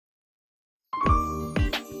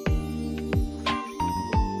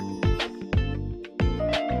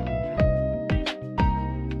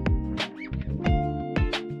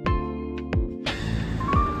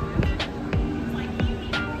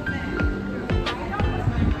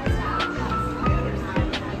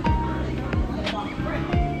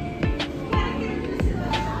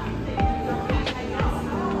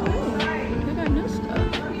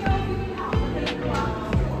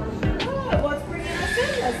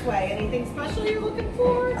this way. Anything special you're looking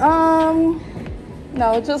for?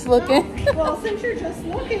 No, just looking. No? Well, since you're just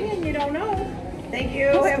looking and you don't know, thank you.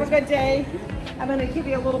 Have a good day. I'm going to give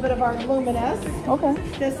you a little bit of our Luminous. Okay.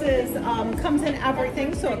 This is comes in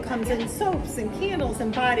everything, so it comes in soaps and candles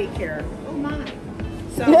and body care. Oh my.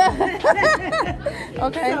 So,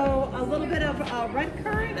 okay. So a little bit of red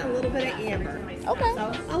currant, a little bit of amber. Okay.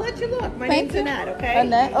 So I'll let you look. My name's Annette, okay?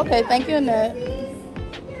 Annette. Okay, thank you, Annette.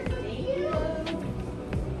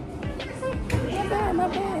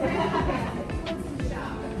 Not bad.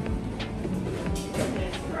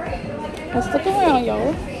 Let's look around,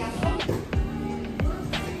 y'all.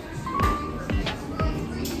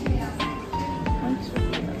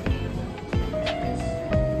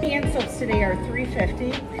 Hand soaps today are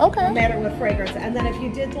 $3.50. Okay. No matter what fragrance. And then if you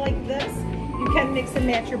did like this, you can mix and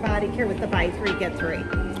match your body care with the buy 3 get 3.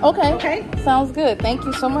 Okay. Okay. Sounds good. Thank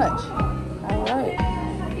you so much. All right.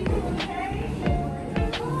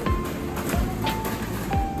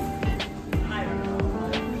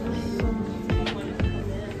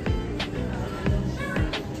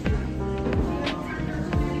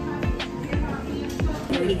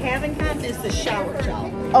 We haven't gotten is the shower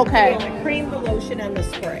gel. Okay. The cream, the lotion, and the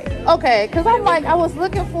spray. Okay, because I'm like, I was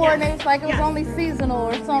looking for it and it was like it was only seasonal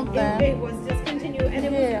or something. It was discontinued and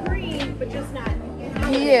it was green, but just not.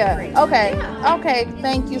 Yeah. Okay. Yeah. Okay.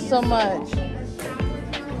 Thank you so much.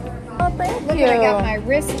 Oh, thank you. I got my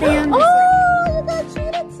wristband. Oh, you got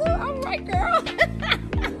cheated too. All right, girl.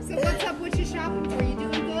 So what's up? What you shopping for? You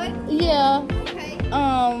doing good? Yeah. Okay.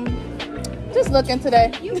 Just looking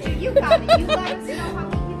today. You got it. You let us know how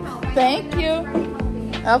we can help. Thank you.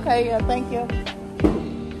 Okay. Yeah. Thank you.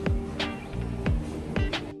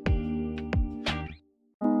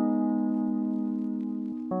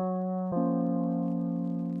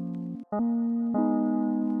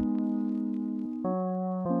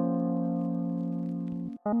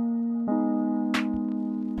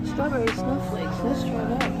 Strawberry snowflakes. Let's try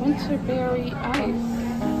that. Winterberry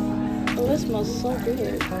ice. Oh, that smells so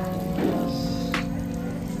good. Yes.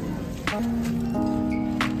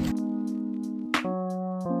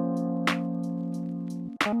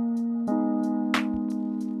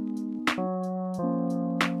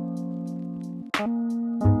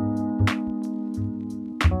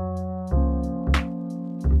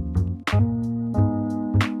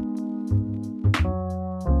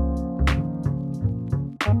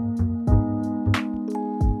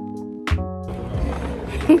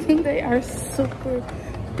 They are super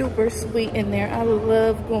duper sweet in there. I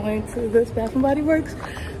love going to this Bath and Body Works.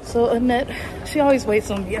 So Annette, she always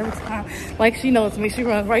waits on me every time. Like she knows me, she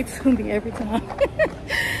runs right to me every time.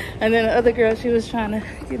 And then the other girl, she was trying to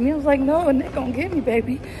get me. I was like, no, Annette gonna get me,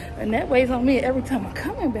 baby. Annette waits on me every time I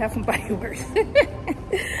come in Bath and Body Works.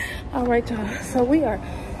 All right, y'all. So we are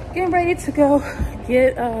getting ready to go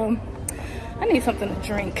get, I need something to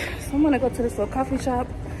drink. So I'm gonna go to this little coffee shop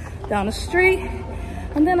down the street.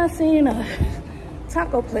 And then I seen a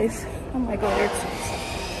taco place. I might go there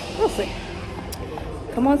too. We'll see.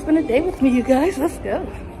 Come on, spend a day with me, you guys. Let's go.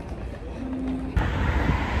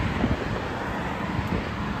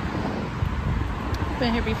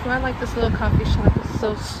 Been here before. I like this little coffee shop. It's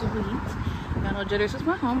so sweet. I know Jitters is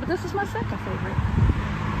my home, but this is my second favorite.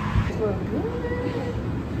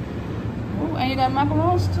 Oh, and you got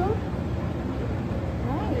macarons too?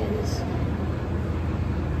 Nice.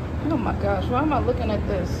 Oh my gosh, why am I looking at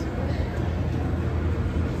this?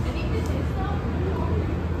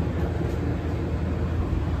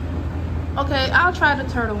 Okay, I'll try the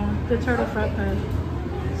turtle one, the turtle frappe.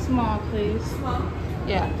 Small, please. Small?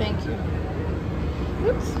 Yeah, thank you.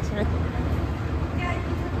 Oops, sorry.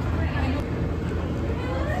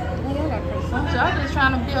 Y'all got croissants. Y'all just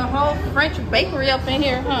trying to be a whole French bakery up in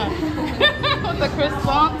here, huh? With the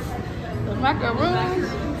croissants, the macaroons.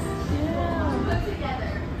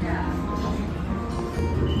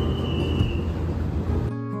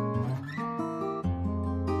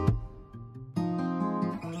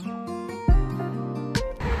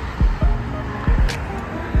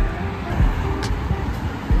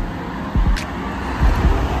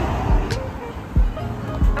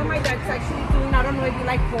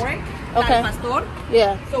 Okay. Pastor.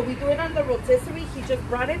 Yeah. So we do it on the rotisserie. He just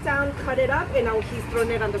brought it down, cut it up, and now he's throwing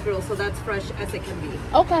it on the grill. So that's fresh as it can be.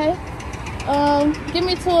 Okay. Give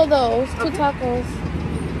me 2 of those, 2 tacos.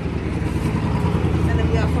 And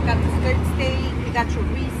then we also got the skirt steak. We got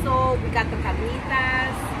chorizo. We got the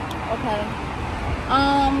carnitas. Okay.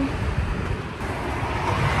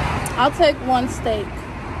 I'll take 1 steak.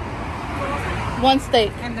 1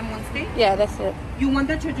 steak. And then 1 steak? Yeah, that's it. You want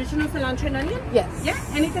the traditional cilantro and onion? Yes. Yeah.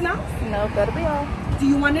 Anything else? No, that'll be all. Do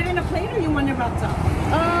you want it in a plate or you want it wrapped up?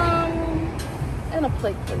 And a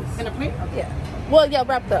plate, please. And a plate? Okay. Yeah. Well, yeah,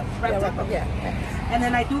 wrapped up. Wrapped up? Okay. Yeah. And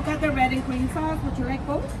then I do got the red and green sauce. Would you like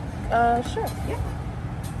both? Sure. Yeah.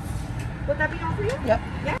 Would that be all for you? Yep.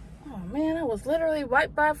 Yeah. Oh man, I was literally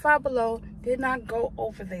right by Five Below. Did not go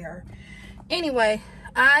over there. Anyway,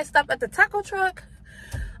 I stopped at the taco truck.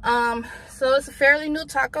 So it's a fairly new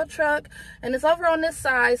taco truck, and it's over on this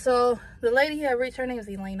side. So the lady had reached, her name is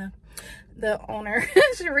Elena, the owner.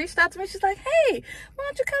 She reached out to me. She's like, hey, why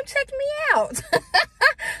don't you come check me out?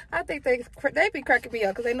 I think they be cracking me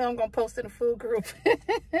up because they know I'm gonna post in the food group.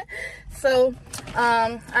 So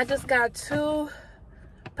I just got 2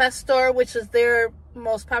 pastor, which is their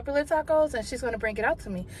most popular tacos, and she's gonna bring it out to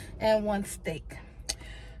me, and 1 steak.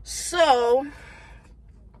 So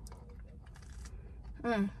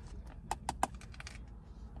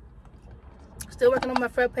still working on my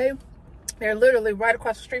frappe. They're literally right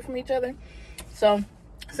across the street from each other. So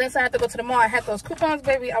since I had to go to the mall, I had those coupons,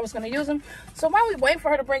 baby. I was gonna use them. So while we wait for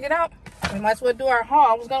her to bring it out, we might as well do our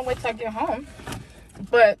haul. I was gonna wait till I get home,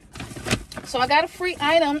 but so I got a free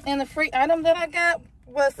item, and the free item that I got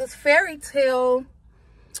was this Fairy Tale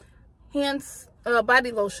hands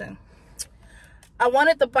body lotion. I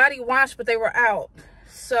wanted the body wash, but they were out.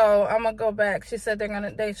 So I'm gonna go back. She said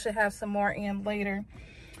they should have some more in later.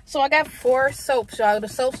 So I got 4 soaps, y'all. The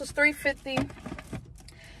soaps was $3.50,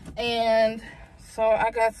 and so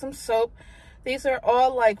I got some soap. These are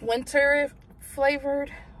all like winter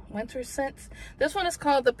flavored, winter scents. This one is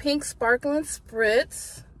called the Pink Sparkling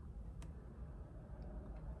Spritz.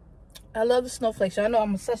 I love the snowflakes. Y'all know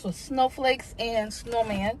I'm obsessed with snowflakes and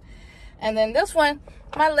snowman. And then this one,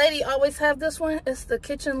 my lady always have this one. It's the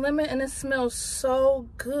Kitchen Lemon, and it smells so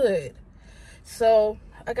good. So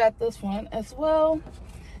I got this one as well.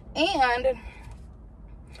 And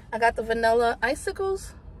I got the Vanilla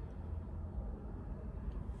Icicles.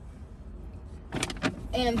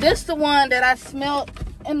 And this the one that I smelled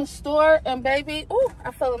in the store, and baby, oh,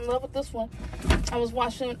 I fell in love with this one. I was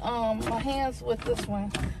washing my hands with this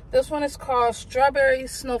one. This one is called Strawberry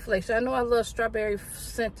Snowflakes. I know I love strawberry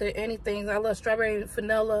scented anything. I love strawberry and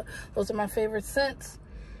vanilla. Those are my favorite scents.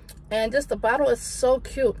 And just the bottle is so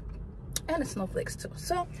cute. And the snowflakes too.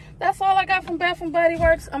 So that's all I got from Bath and Body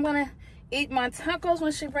Works. I'm gonna eat my tacos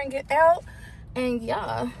when she bring it out. And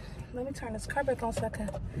yeah, let me turn this car back on so I can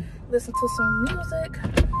listen to some music.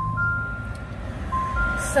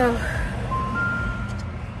 So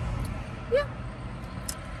yeah.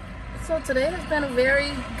 So today has been a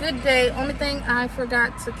very good day. Only thing, I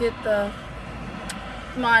forgot to get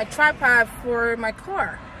my tripod for my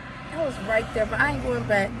car. It was right there, but I ain't going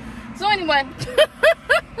back. So anyway,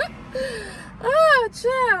 oh,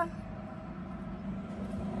 child.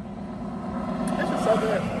 This is so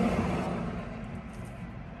good.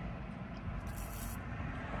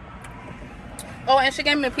 Oh, and she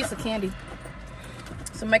gave me a piece of candy.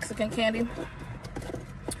 Some Mexican candy.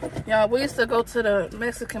 Y'all, we used to go to the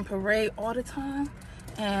Mexican parade all the time,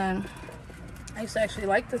 and I used to actually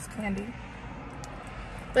like this candy.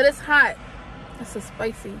 But it's hot. It's so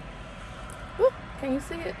spicy. Woo, can you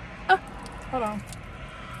see it? Oh, hold on.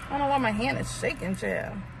 I don't know why my hand is shaking,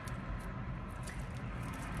 child.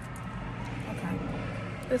 Okay.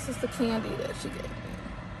 This is the candy that she gave me.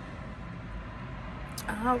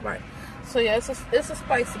 All right. So yeah, it's a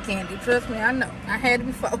spicy candy. Trust me, I know. I had it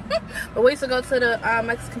before. But we used to go to the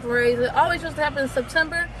Mexican parades. It always used to happen in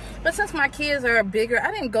September. But since my kids are bigger,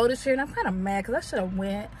 I didn't go this year, and I'm kind of mad because I should have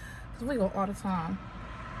went. Because we go all the time.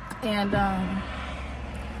 And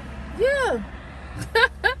yeah.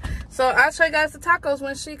 So I'll show you guys the tacos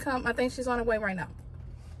when she comes. I think she's on her way right now.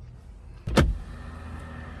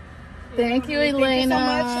 Thank you, Elena.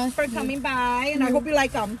 Thank you so much for coming by, and I hope you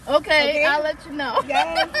like them. Okay, I'll let you know.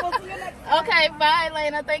 Yes, we'll see you next time. Okay, bye,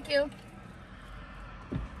 Elena. Thank you.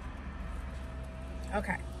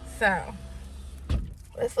 Okay, so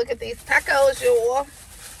let's look at these tacos, y'all.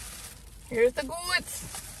 Here's the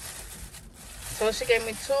goods. So she gave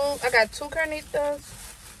me 2. I got 2 carnitas.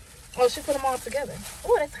 Oh, she put them all together.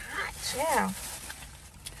 Oh, that's hot, child.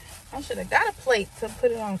 I should have got a plate to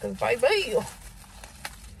put it on, because baby.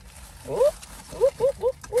 Ooh, ooh, ooh,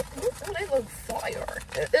 ooh, ooh, ooh, they look fire.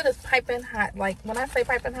 It is piping hot. Like, when I say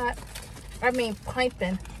piping hot, I mean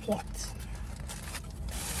piping hot.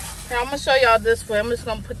 Now, I'm going to show y'all this way. I'm just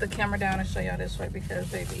going to put the camera down and show y'all this way because,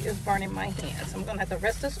 baby, it's burning my hands. I'm going to have to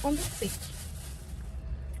rest this on the seat.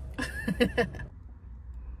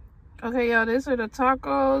 Okay, y'all, these are the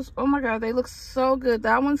tacos. Oh, my God, they look so good.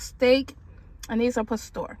 That one's steak, and these are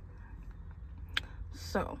pastor.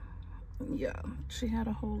 So, yeah, she had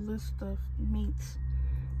a whole list of meats,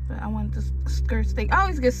 but I wanted to skirt steak. I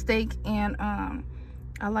always get steak, and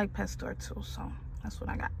I like pastor too, so that's what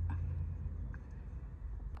I got.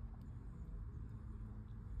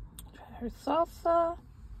 her salsa.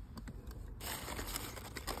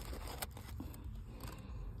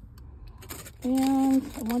 And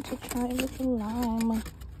I want to try it with the lime.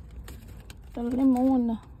 The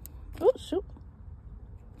lemon. Oh, shoot.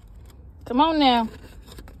 Come on now.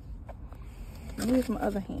 Let me use my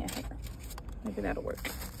other hand here. Maybe that'll work.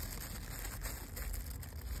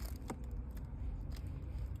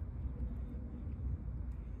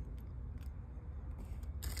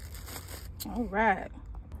 All right.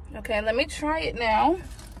 Okay, let me try it now.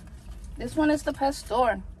 This one is the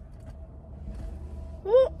pastor.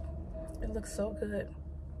 Ooh, it looks so good.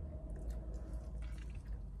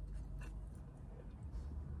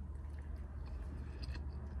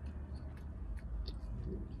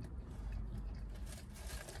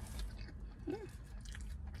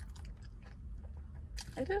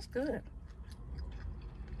 It is good.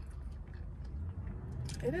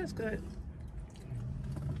 It is good.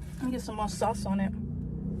 Let me get some more sauce on it.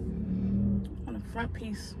 On the front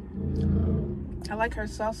piece. I like her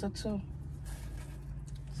salsa too.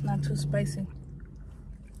 It's not too spicy.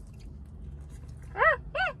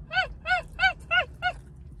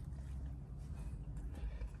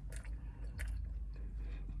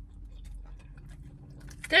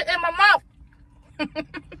 Get in my mouth.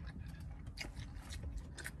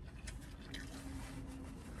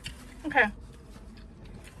 Okay.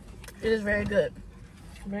 It is very good.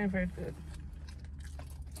 Very, very good.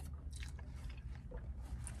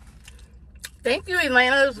 Thank you,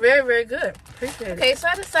 Elena. It was very, very good. Appreciate it. Okay, so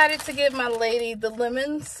I decided to give my lady the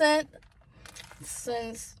lemon scent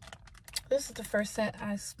since this is the first scent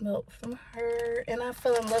I smelled from her and I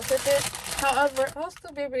fell in love with it. However, I'll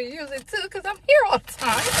still be able to use it too because I'm here all the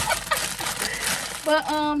time. But,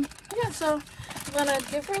 yeah, so I'm gonna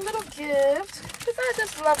give her a little gift because I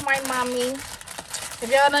just love my mommy. If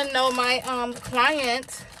y'all didn't know my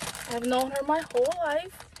client, I've known her my whole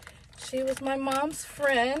life. She was my mom's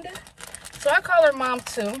friend. So I call her mom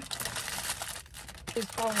too. She's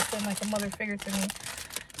always been like a mother figure to me.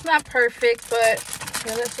 It's not perfect, but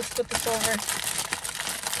yeah, let's just put this over.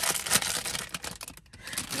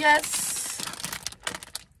 Yes.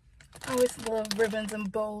 I always love ribbons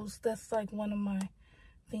and bows. That's like one of my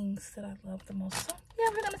things that I love the most. So yeah,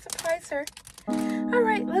 we're gonna surprise her. All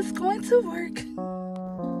right, let's go into work.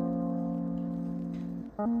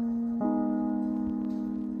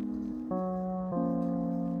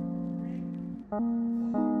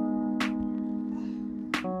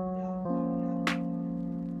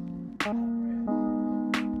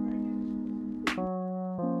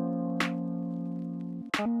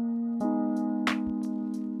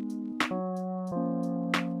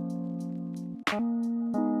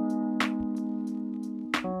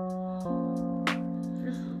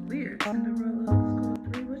 Cinderella, School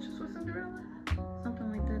 3 Wishes for Cinderella? Something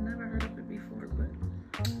like that. Never heard of it before, but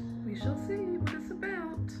we shall see what it's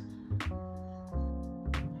about.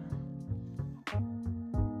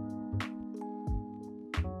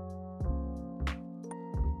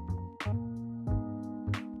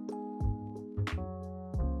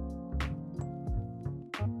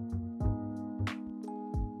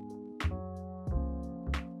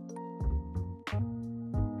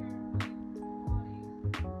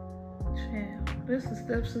 This is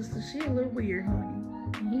stepsister. She a little weird, honey.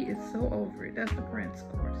 And he is so over it. That's the prince,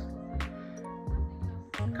 of course.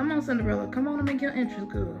 Come on, Cinderella. Come on and make your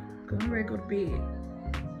entrance good. Cause I'm ready to go to bed.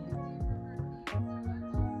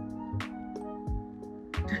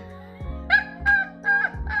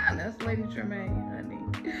 That's Lady Tremaine, honey.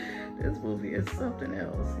 This movie is something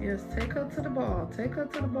else. Yes, take her to the ball. Take her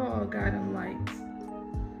to the ball, guiding lights.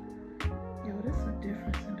 Yo, this is a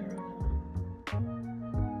different Cinderella.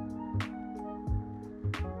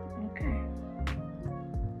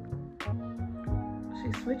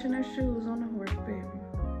 Switching her shoes on the horse, baby.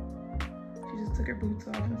 She just took her boots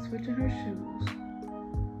off and switching her shoes.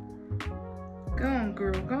 Go on,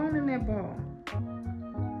 girl. Go on in that ball.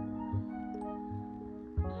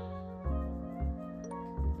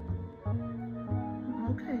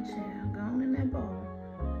 Okay, child. Go on in that ball.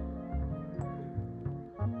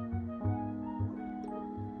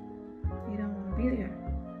 You don't want to be there.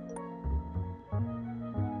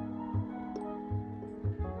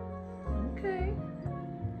 Okay.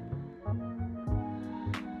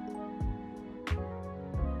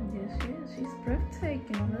 She's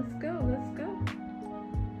breathtaking. Let's go, let's go.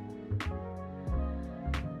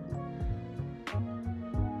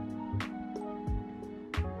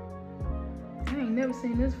 I ain't never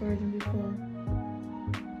seen this version before.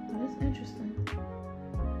 But it's interesting.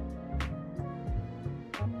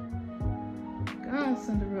 Go on,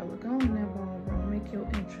 Cinderella. Go on in that ballroom. Make your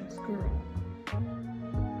entrance, girl.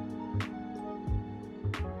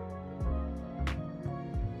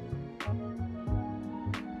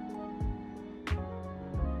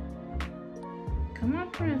 Come on,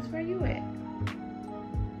 Prince, where you at?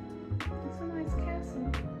 It's a nice castle.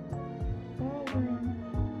 Ballroom.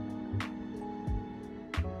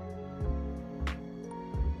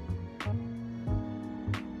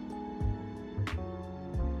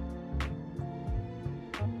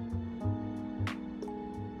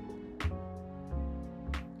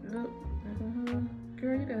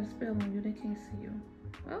 Girl, you got a spell on you. They can't see you.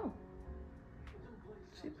 Oh.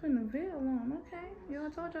 She putting a veil on. Okay. Y'all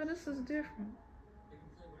told y'all this is different.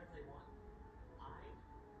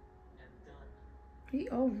 He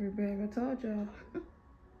over it, babe. I told y'all.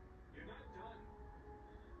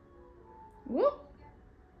 Whoop.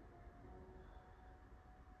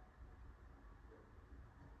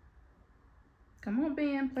 Come on,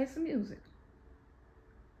 band. Play some music.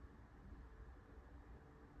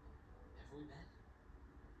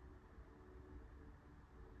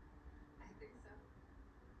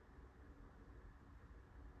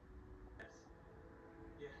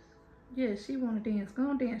 Yeah, she want to dance. Go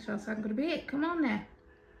on, dance, y'all, so I can go to bed. Come on now.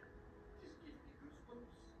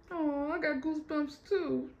 Oh, I got goosebumps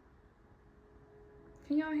too.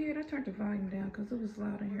 Can y'all hear it? I turned the volume down because it was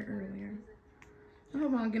loud in here earlier. I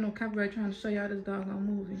hope I don't get no copyright trying to show y'all this doggone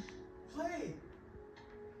movie. Play.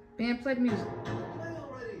 Band, play the music. Play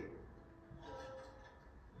already.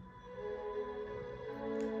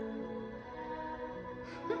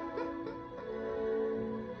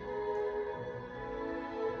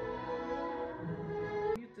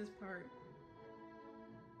 This part.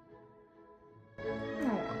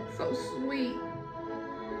 Oh, so sweet.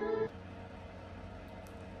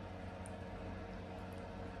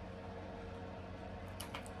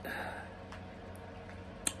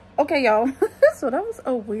 Okay, y'all. So that was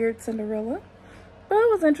a weird Cinderella, but it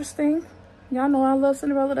was interesting. Y'all know I love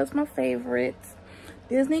Cinderella. That's my favorite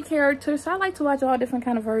Disney character. So I like to watch all different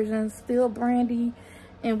kind of versions. Still Brandy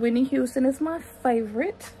and Whitney Houston is my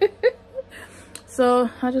favorite. So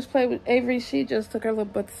I just played with Avery. She just took her little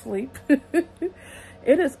butt to sleep.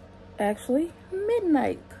 It is actually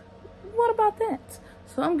midnight. What about that?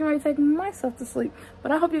 So I'm going to take myself to sleep.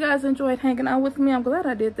 But I hope you guys enjoyed hanging out with me. I'm glad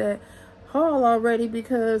I did that haul already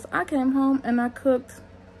because I came home and I cooked.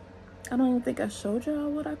 I don't even think I showed y'all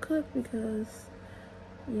what I cooked because,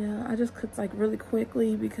 yeah, I just cooked like really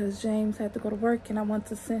quickly because James had to go to work and I wanted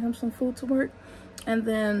to send him some food to work. And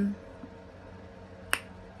then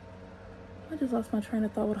I just lost my train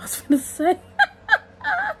of thought what I was gonna say.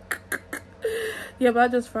 Yeah, but I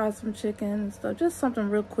just fried some chicken and stuff. Just something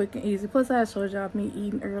real quick and easy. Plus, I showed y'all me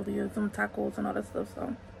eating earlier, some tacos and all that stuff,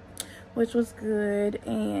 so, which was good.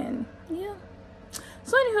 And yeah.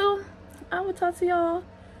 So, anywho, I will talk to y'all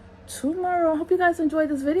tomorrow. I hope you guys enjoyed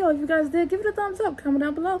this video. If you guys did, give it a thumbs up. Comment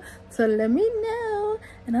down below to let me know.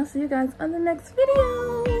 And I'll see you guys on the next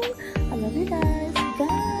video. I love you guys.